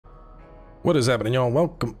What is happening, y'all?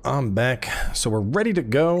 Welcome, I'm back. So we're ready to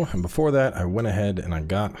go, and before that I went ahead and I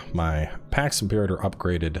got my Pax Imperator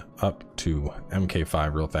upgraded up to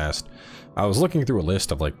MK5 real fast. I was looking through a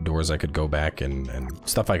list of like doors I could go back and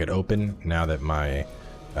stuff I could open now that my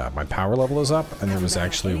my power level is up, and there was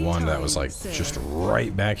actually one that was like just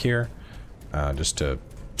right back here, just to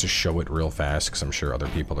show it real fast because I'm sure other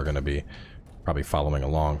people are going to be probably following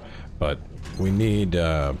along. But we need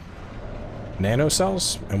nano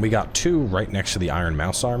cells, and we got two right next to the iron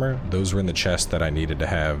mouse armor. Those were in the chest that I needed to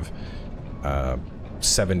have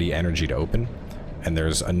 70 energy to open, and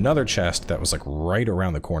there's another chest that was like right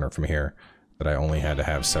around the corner from here that I only had to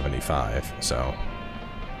have 75. So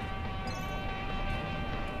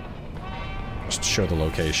just show the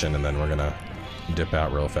location, and then we're gonna dip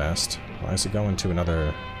out real fast. Why is it going to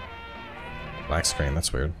another black screen?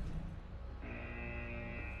 That's weird.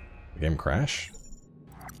 The game crash?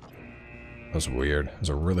 That was weird. It was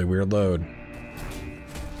a really weird load.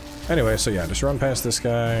 Anyway, so yeah, just run past this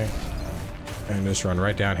guy, and just run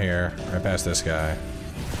right down here, right past this guy.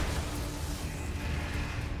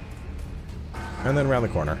 And then around the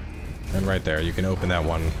corner. And right there, you can open that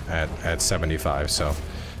one at 75, so...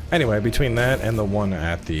 Anyway, between that and the one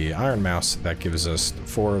at the iron mouse, that gives us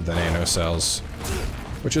 4 of the nano cells,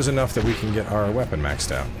 which is enough that we can get our weapon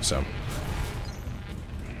maxed out, so...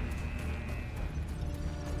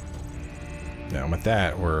 Now with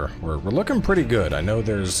that, we're looking pretty good. I know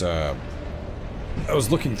there's I was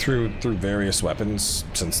looking through various weapons,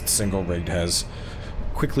 since single rigged has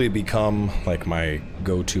quickly become like my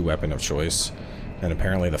go-to weapon of choice, and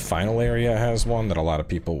apparently the final area has one that a lot of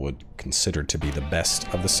people would consider to be the best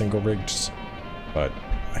of the single rigged. But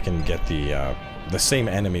I can get the same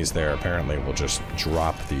enemies there apparently will just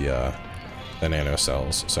drop the nano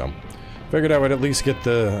cells. So figured I would at least get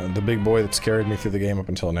the big boy that's carried me through the game up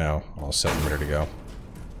until now all set and ready to go.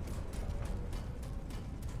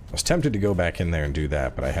 I was tempted to go back in there and do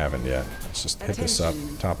that, but I haven't yet. Let's just hit this up,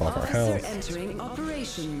 top off our health. Entering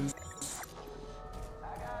operations.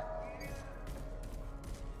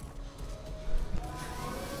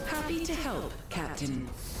 Happy to help, Captain.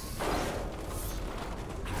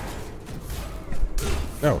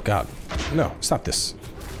 Oh god. No, stop this.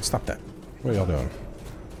 Stop that. What are y'all doing?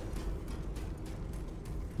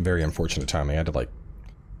 Very unfortunate timing. I had to like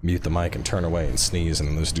mute the mic and turn away and sneeze, and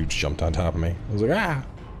then those dudes jumped on top of me. I was like, ah!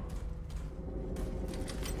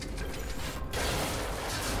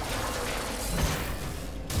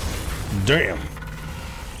 Damn!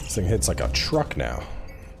 This thing hits like a truck now.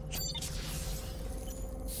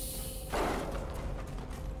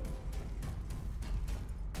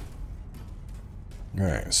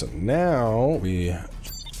 Alright, so now we...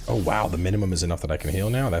 Oh wow, the minimum is enough that I can heal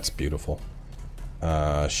now? That's beautiful.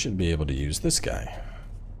 Should be able to use this guy.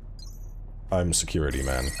 I'm security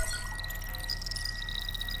man.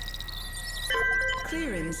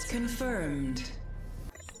 Clearance confirmed.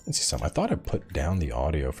 Let's see something. I thought I put down the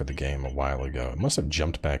audio for the game a while ago. It must have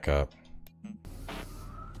jumped back up.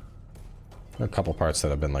 There are a couple parts that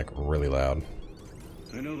have been like really loud.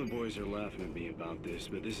 I know the boys are laughing at me about this,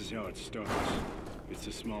 but this is how it starts. It's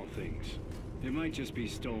the small things. It might just be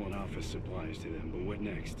stolen office supplies to them, but what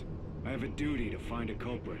next? I have a duty to find a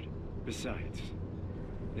culprit. Besides,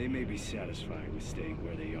 they may be satisfied with staying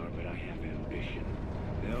where they are, but I have ambition.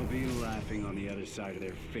 They'll be laughing on the other side of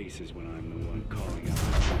their faces when I'm the one calling out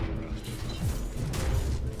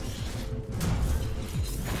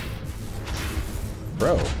the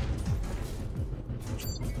Bro.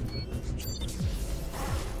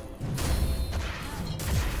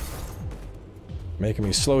 Making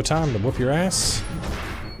me slow time to whoop your ass?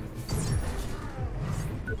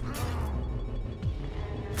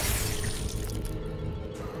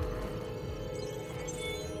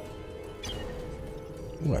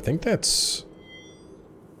 Ooh, I think it's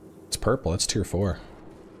purple. It's tier 4.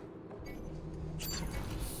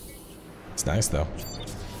 It's nice though.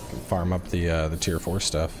 Can farm up the tier 4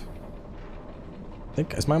 stuff. I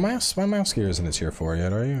think is my mouse gear isn't a tier 4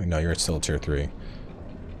 yet, are you? No, you're still tier 3.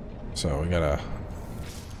 So we're gonna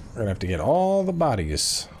have to get all the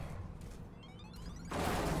bodies.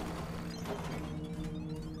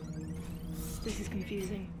 This is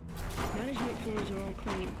confusing. Management floors are all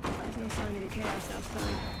clean. There's no sign of the chaos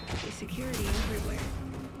outside. There's security everywhere.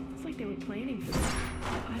 It's like they were planning for this. I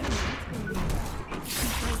don't know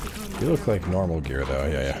what's going on. You look like normal gear though.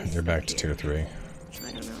 Yeah. You're back to tier 3. I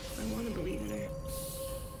don't know. I want to believe in her.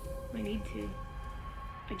 I need to.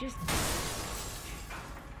 I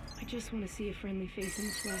just want to see a friendly face in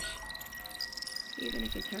the flesh. Even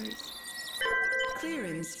if it's hers.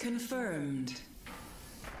 Clearance confirmed.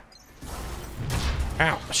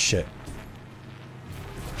 Ow, shit.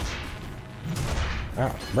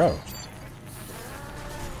 Ow, bro.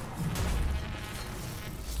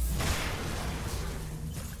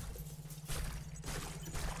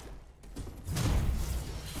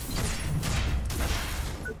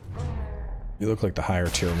 You look like the higher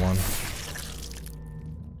tier one.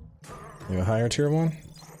 You a higher tier one?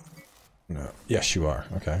 No. Yes, you are.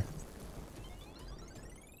 Okay.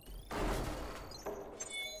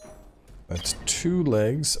 That's 2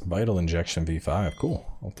 legs, vital injection V5. Cool.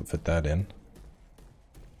 I'll have to fit that in.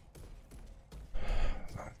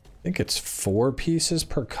 I think it's 4 pieces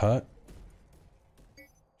per cut.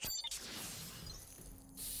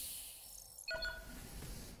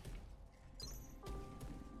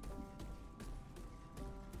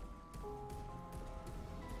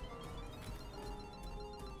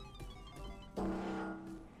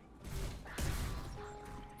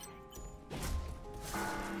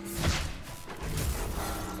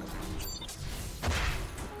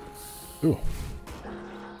 Ooh.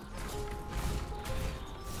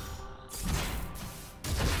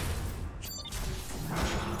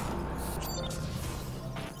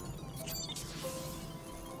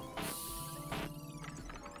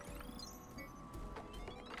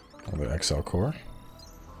 Another XL core.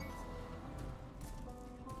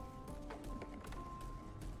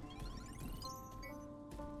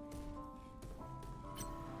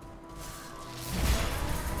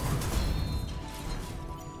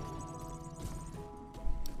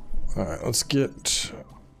 Alright, let's get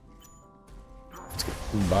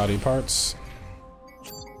body parts.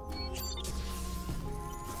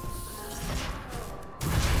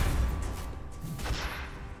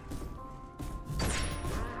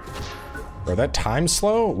 Bro, that time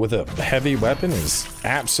slow with a heavy weapon is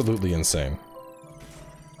absolutely insane.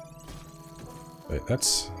 Wait,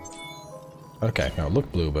 that's... Okay, no, look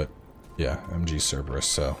blue, but yeah, MG Cerberus,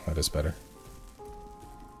 so that is better.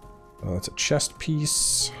 Oh, that's a chest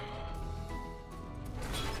piece.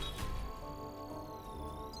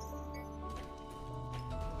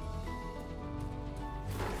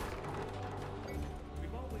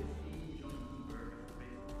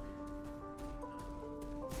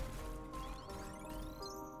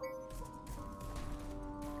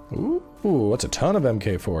 Ooh, that's a ton of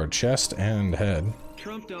MK4, chest and head.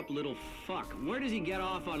 Trumped up little fuck. Where does he get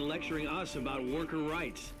off on lecturing us about worker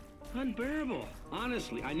rights? Unbearable.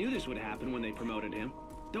 Honestly, I knew this would happen when they promoted him.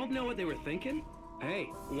 Don't know what they were thinking? Hey,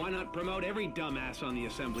 why not promote every dumbass on the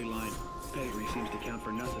assembly line? Pedigree seems to count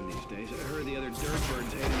for nothing these days. I heard the other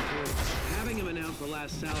dirtbirds hate him too. Having him announce the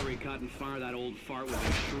last salary cut and fire that old fart was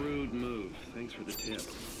a shrewd move. Thanks for the tip.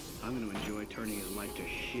 I'm going to enjoy turning his life to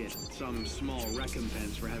shit. Some small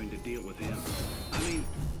recompense for having to deal with him. I mean,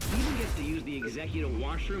 he even gets to use the executive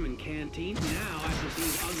washroom and canteen. Now I have to see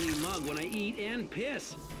his ugly mug when I eat and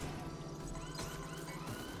piss.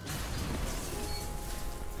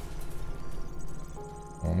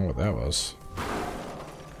 I don't know what that was.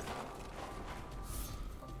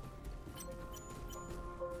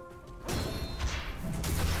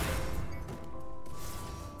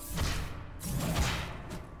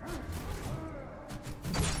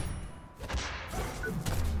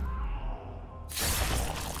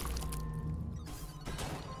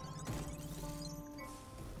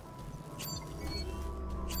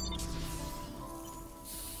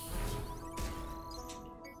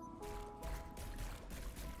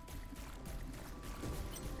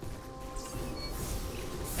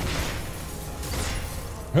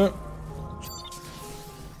 Huh.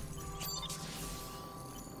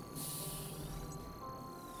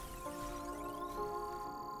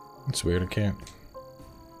 It's weird, I can't.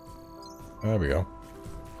 There we go.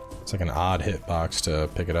 It's like an odd hitbox to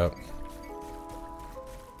pick it up.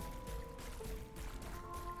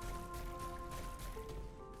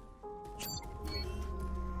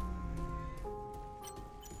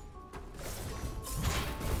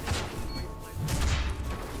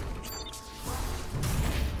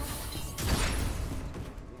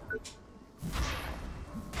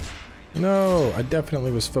 No, I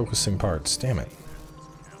definitely was focusing parts. Damn it.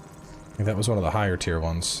 I think that was one of the higher tier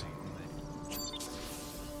ones.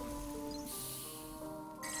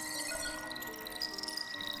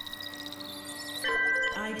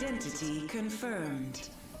 Identity confirmed.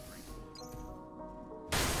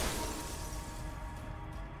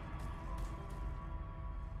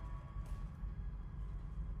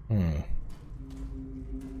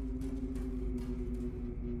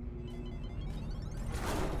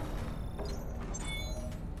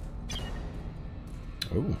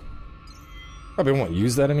 Ooh. Probably won't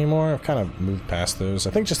use that anymore. I've kind of moved past those. I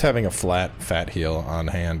think just having a fat heal on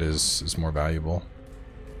hand is more valuable.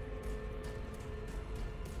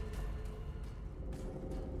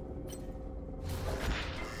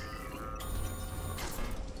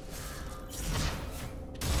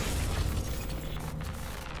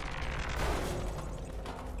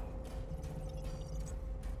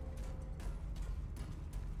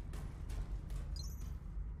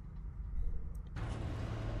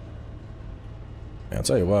 I'll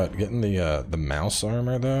tell you what, getting the mouse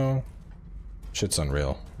armor though, shit's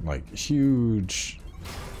unreal. Like huge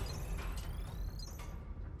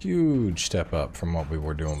step up from what we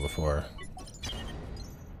were doing before.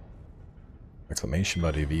 Exclamation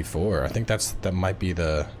buddy V4. I think that might be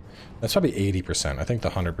that's probably 80%. I think the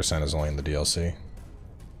 100% is only in the DLC.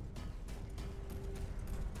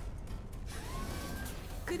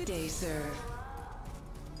 Good day, sir.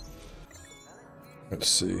 Let's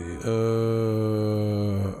see.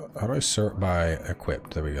 How do I sort by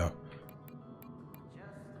equipped? There we go.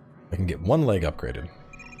 I can get one leg upgraded.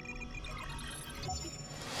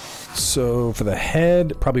 So for the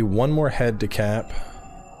head, probably one more head to cap.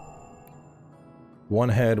 One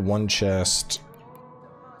head, one chest,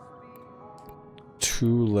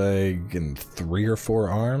 2 leg, and 3 or 4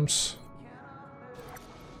 arms.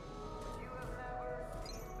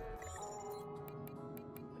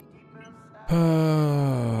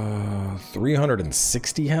 Uh,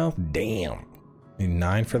 360 health? Damn. Need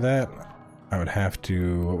 9 for that? I would have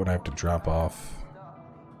to... What would I have to drop off?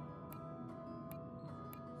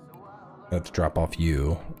 I have to drop off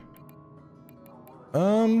you.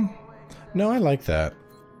 No, I like that.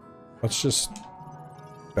 Let's just...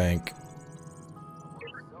 bank.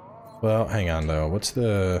 Well, hang on though. What's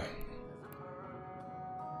the...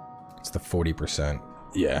 It's the 40%.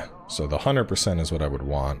 Yeah, so the 100% is what I would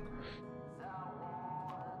want.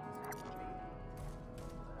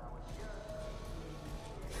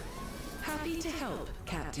 Happy to help,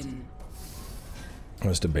 Captain. I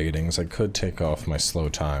was debating, as I could take off my slow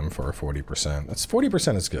time for a 40%. That's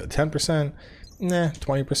 40% is good. 10%, nah.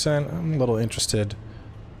 20%, I'm a little interested.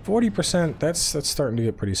 40%, that's starting to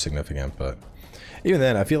get pretty significant. But even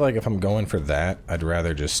then, I feel like if I'm going for that, I'd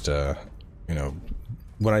rather just, you know,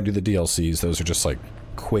 when I do the DLCs, those are just like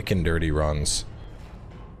quick and dirty runs.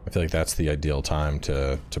 I feel like that's the ideal time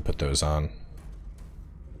to put those on.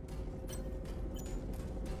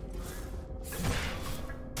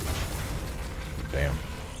 Damn.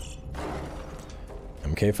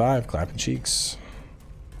 MK5, clapping cheeks.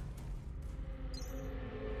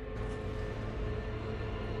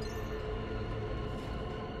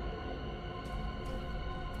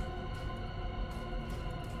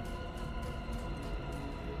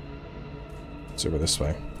 Let's over this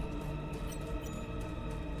way.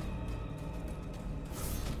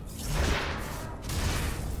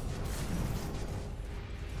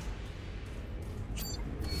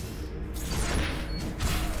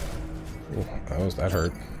 Ooh, that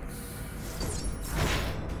hurt.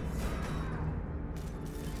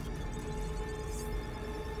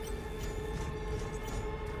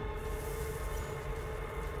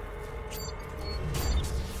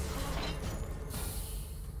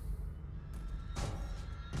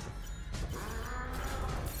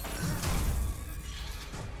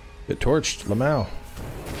 Get torched, Lamau.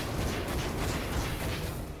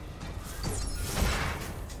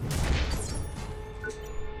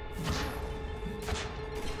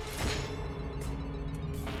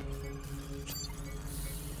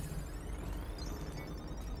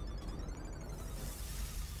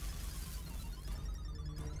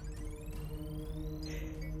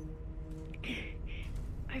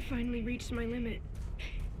 I finally reached my limit.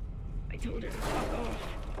 I told her to fuck off.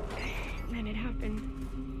 And then it happened.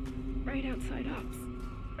 Right outside ops.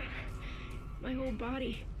 My whole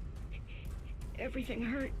body. Everything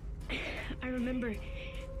hurt. I remember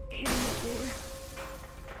hitting the floor.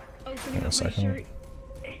 Opening up my shirt.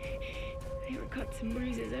 There were cuts and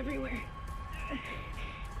bruises everywhere.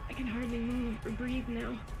 I can hardly move or breathe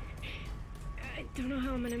now. I don't know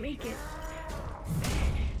how I'm gonna make it.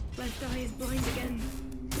 Left eye is blind again.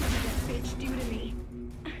 What did that bitch do to me?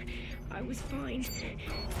 I was fine. I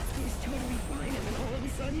was totally fine, and then all of a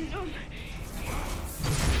sudden,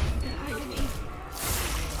 the agony.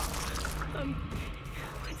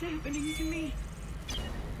 What's happening to me?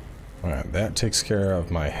 Alright, that takes care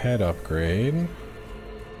of my head upgrade.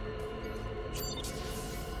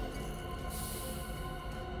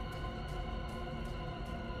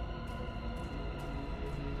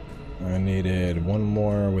 I needed one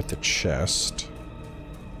more with the chest.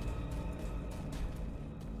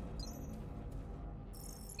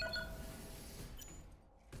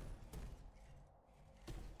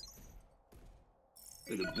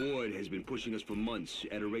 The board has been pushing us for months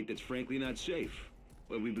at a rate that's frankly not safe.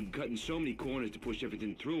 Well, we've been cutting so many corners to push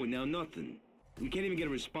everything through, and now nothing. We can't even get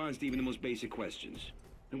a response to even the most basic questions.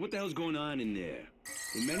 And what the hell's going on in there?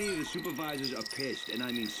 And many of the supervisors are pissed, and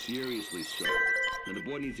I mean seriously so. Now, the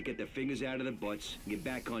board needs to get their fingers out of their butts and get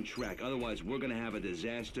back on track. Otherwise, we're gonna have a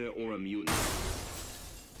disaster or a mutiny.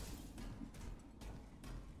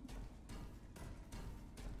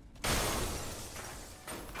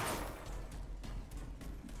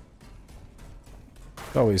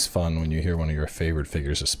 It's always fun when you hear one of your favorite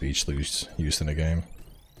figures of speech used in a game.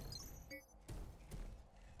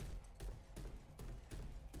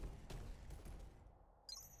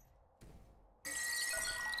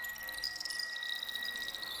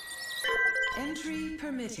 Entry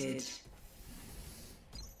permitted.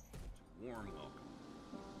 Warm welcome.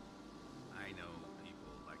 I know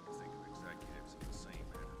people like to think of executives in the same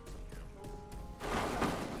manner as accountants.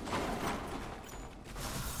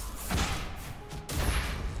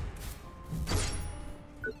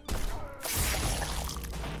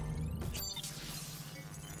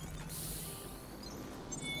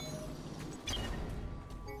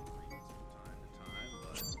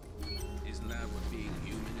 Isn't that what being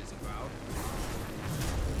human is about?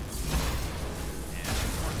 And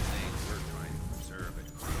one thing we're trying to preserve at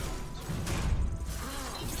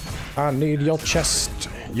Creole. I need your chest,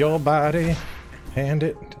 your body, hand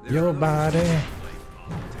it, your body. That,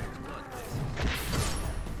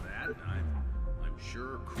 I'm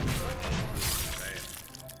sure cool.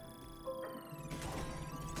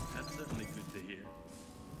 That's certainly good to hear.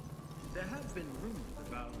 There have been rumors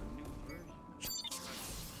about a new version.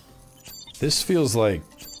 This feels like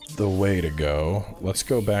the way to go. Let's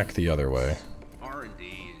go back the other way. R&D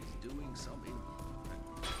is doing something.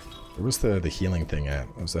 Where was the healing thing at?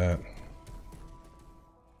 Was that?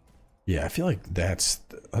 Yeah, I feel like that's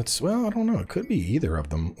well, I don't know. It could be either of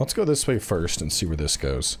them. Let's go this way first and see where this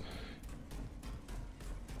goes.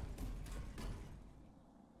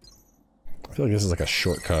 I feel like this is like a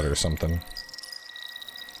shortcut or something.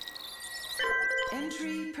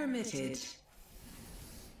 Entry permitted.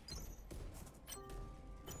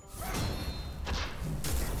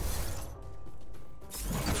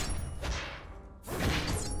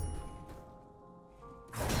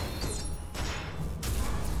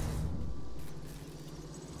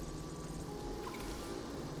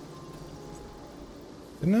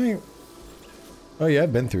 Didn't I? Oh yeah,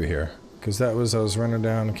 I've been through here. Because that was, I was running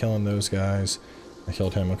down and killing those guys. I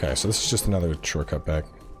killed him. Okay, so this is just another shortcut back.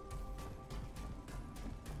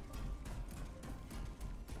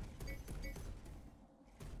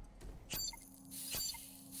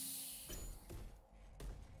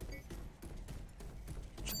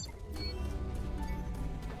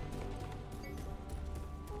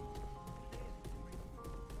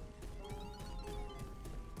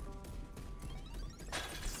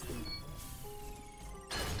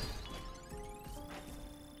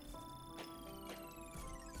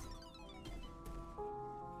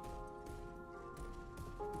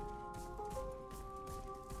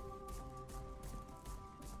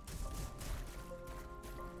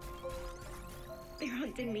 They're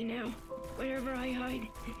hunting me now. Wherever I hide,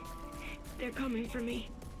 they're coming for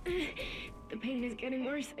me. The pain is getting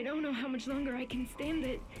worse. I don't know how much longer I can stand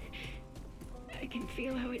it. I can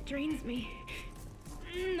feel how it drains me.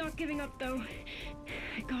 Not giving up, though.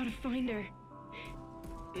 I gotta find her.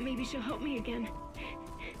 Maybe she'll help me again.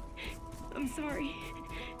 I'm sorry.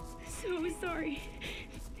 So sorry.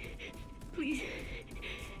 Please.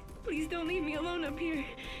 Please don't leave me alone up here.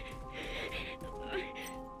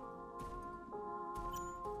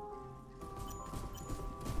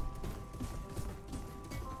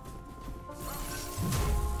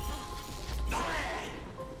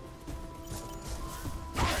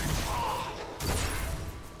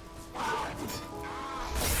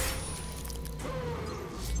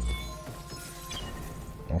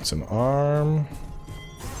 That's an arm.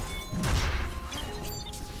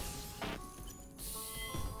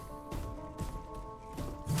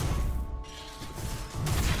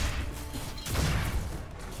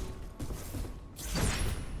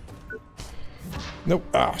 Nope.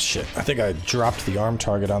 Ah, shit. I think I dropped the arm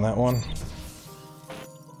target on that one.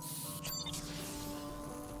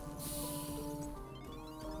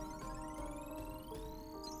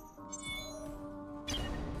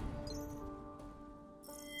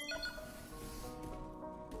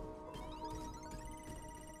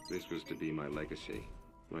 This was to be my legacy.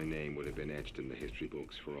 My name would have been etched in the history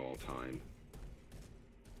books for all time.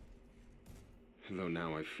 Though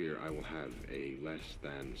now I fear I will have a less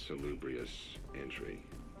than salubrious entry.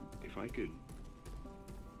 If I could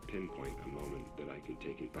pinpoint a moment that I could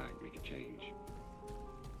take it back, make a change.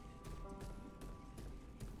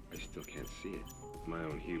 I still can't see it. My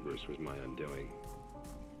own hubris was my undoing.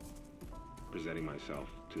 Presenting myself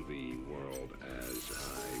to the world as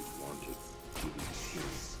I wanted to be seen.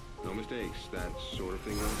 No mistakes, that sort of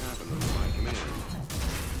thing won't happen under my command.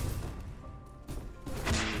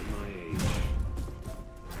 At my age,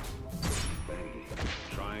 vanity,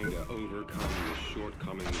 trying to overcome the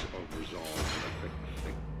shortcomings of resolve in a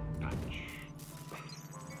thick patch.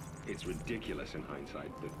 It's ridiculous in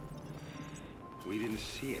hindsight, but We didn't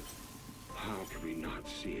see it. How could we not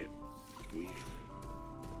see it? We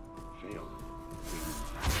failed. We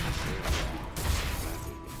failed.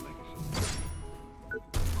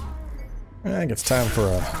 I think it's time for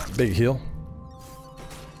a big heal.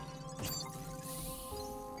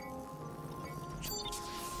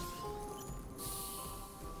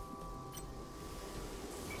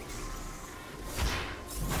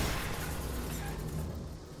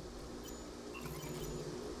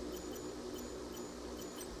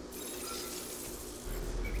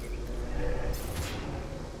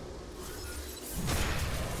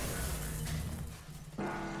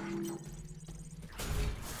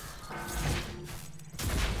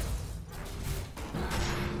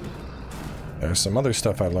 There's some other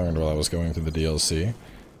stuff I learned while I was going through the DLC.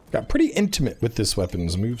 Got pretty intimate with this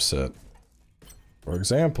weapon's moveset. For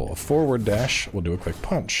example, a forward dash will do a quick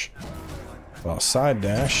punch, while a side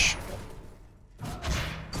dash,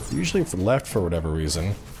 usually for left for whatever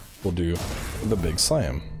reason, will do the big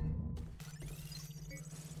slam.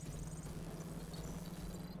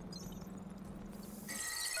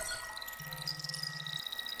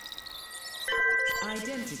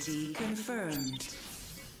 Identity confirmed.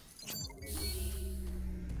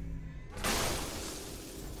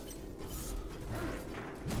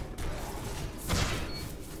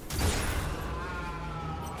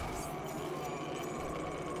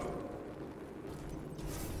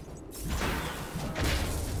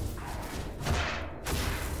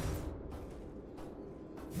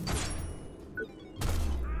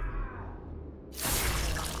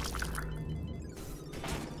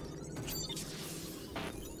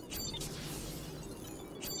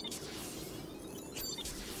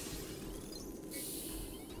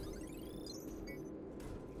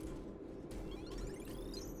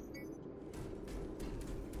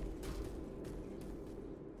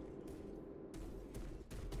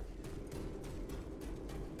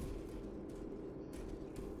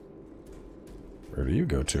 Where do you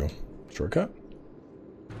go to? Shortcut?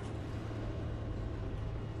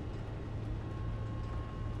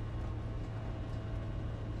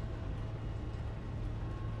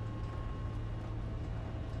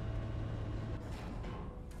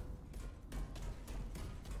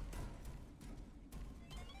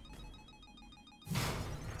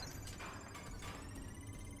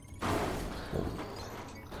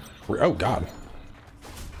 Oh, God.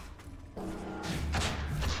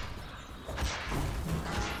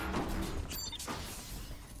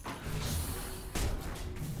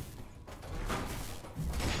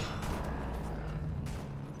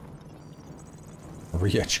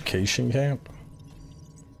 Re-education camp?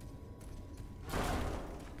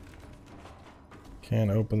 Can't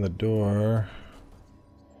open the door.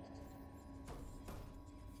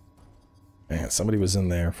 Man, somebody was in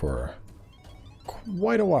there for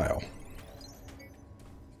quite a while.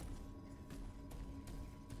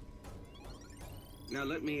 Now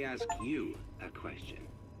let me ask you a question.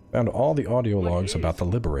 Found all the audio What logs is about the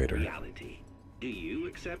Liberator. reality? Do you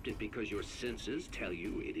accept it because your senses tell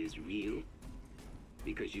you it is real?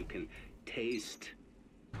 Because you can taste,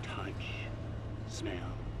 touch, smell,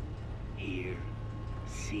 hear,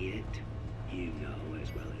 see it? You know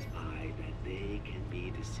as well as I that they can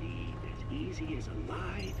be deceived as easy as a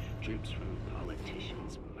lie drips from a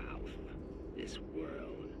politician's mouth. This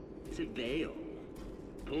world is a veil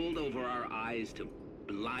pulled over our eyes to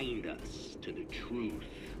blind us to the truth.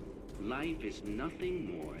 Life is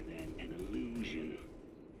nothing more than an illusion,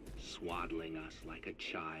 swaddling us like a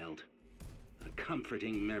child. A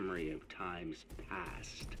comforting memory of times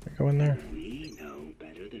past. Go in there. We know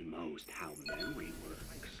better than most how memory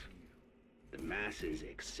works. The masses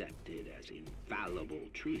accept it as infallible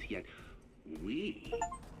truth, yet we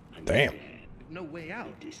understand No way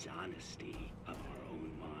out. the dishonesty of our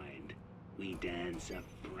own mind. We dance a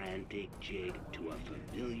frantic jig to a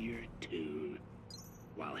familiar tune,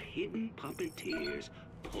 while hidden puppeteers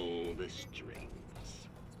pull the strings.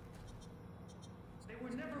 They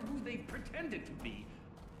were never who they pretended to be.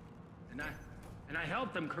 And I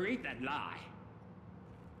helped them create that lie.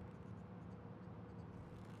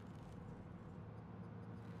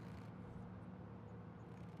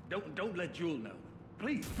 Don't let Jewel know.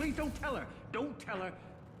 Please don't tell her. Don't tell her.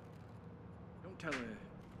 Don't tell her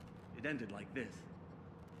it ended like this.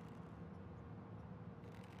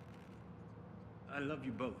 I love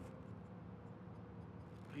you both.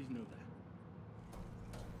 Please know that.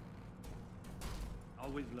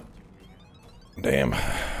 Always loved you. Damn.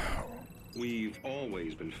 We've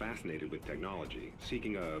always been fascinated with technology,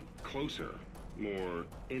 seeking a closer, more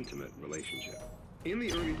intimate relationship. In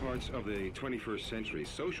the early parts of the 21st century,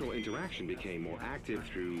 social interaction became more active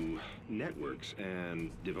through networks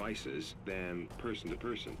and devices than person to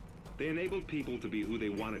person. They enabled people to be who they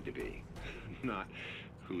wanted to be, not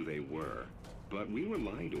who they were. But we were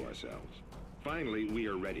lying to ourselves. Finally, we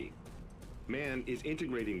are ready. Man is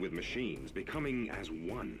integrating with machines, becoming as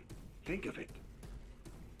one. Think of it.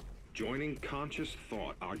 Joining conscious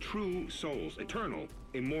thought, our true souls, eternal,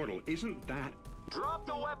 immortal, isn't that... Drop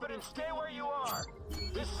the weapon and stay where you are!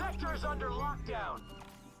 This sector is under lockdown!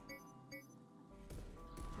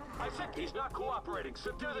 I said he's not cooperating.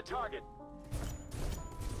 Subdue the target.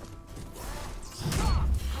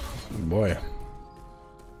 Boy.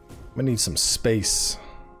 I'm gonna need some space.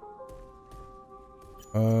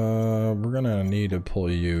 We're gonna need to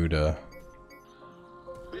pull you to...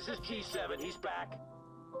 This is G7, he's back.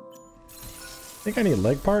 I think I need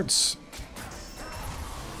leg parts.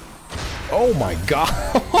 Oh my god!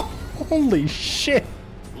 Holy shit!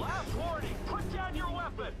 Last warning, put down your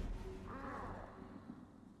weapon!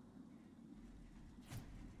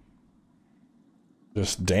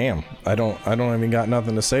 Just damn. I don't even got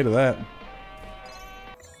nothing to say to that.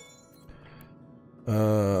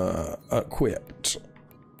 Equipped.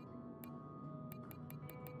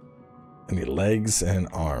 I need legs and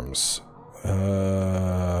arms.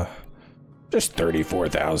 Just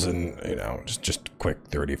 34,000, you know, just quick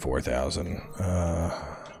 34,000.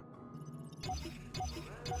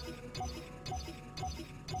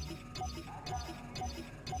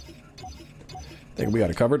 Think we got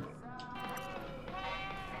it covered.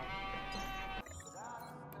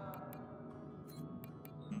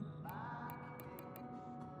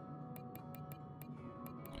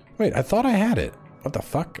 Wait, I thought I had it. What the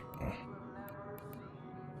fuck?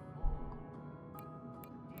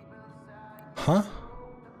 Huh?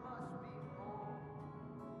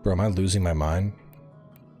 Bro, am I losing my mind?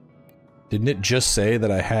 Didn't it just say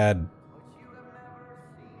that I had...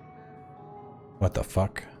 What the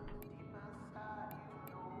fuck?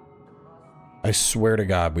 I swear to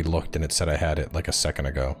God we looked and it said I had it like a second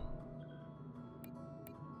ago.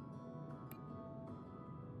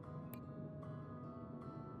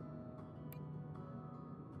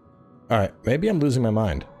 Alright, maybe I'm losing my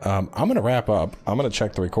mind. I'm gonna wrap up. I'm gonna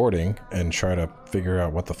check the recording and try to figure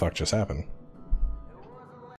out what the fuck just happened.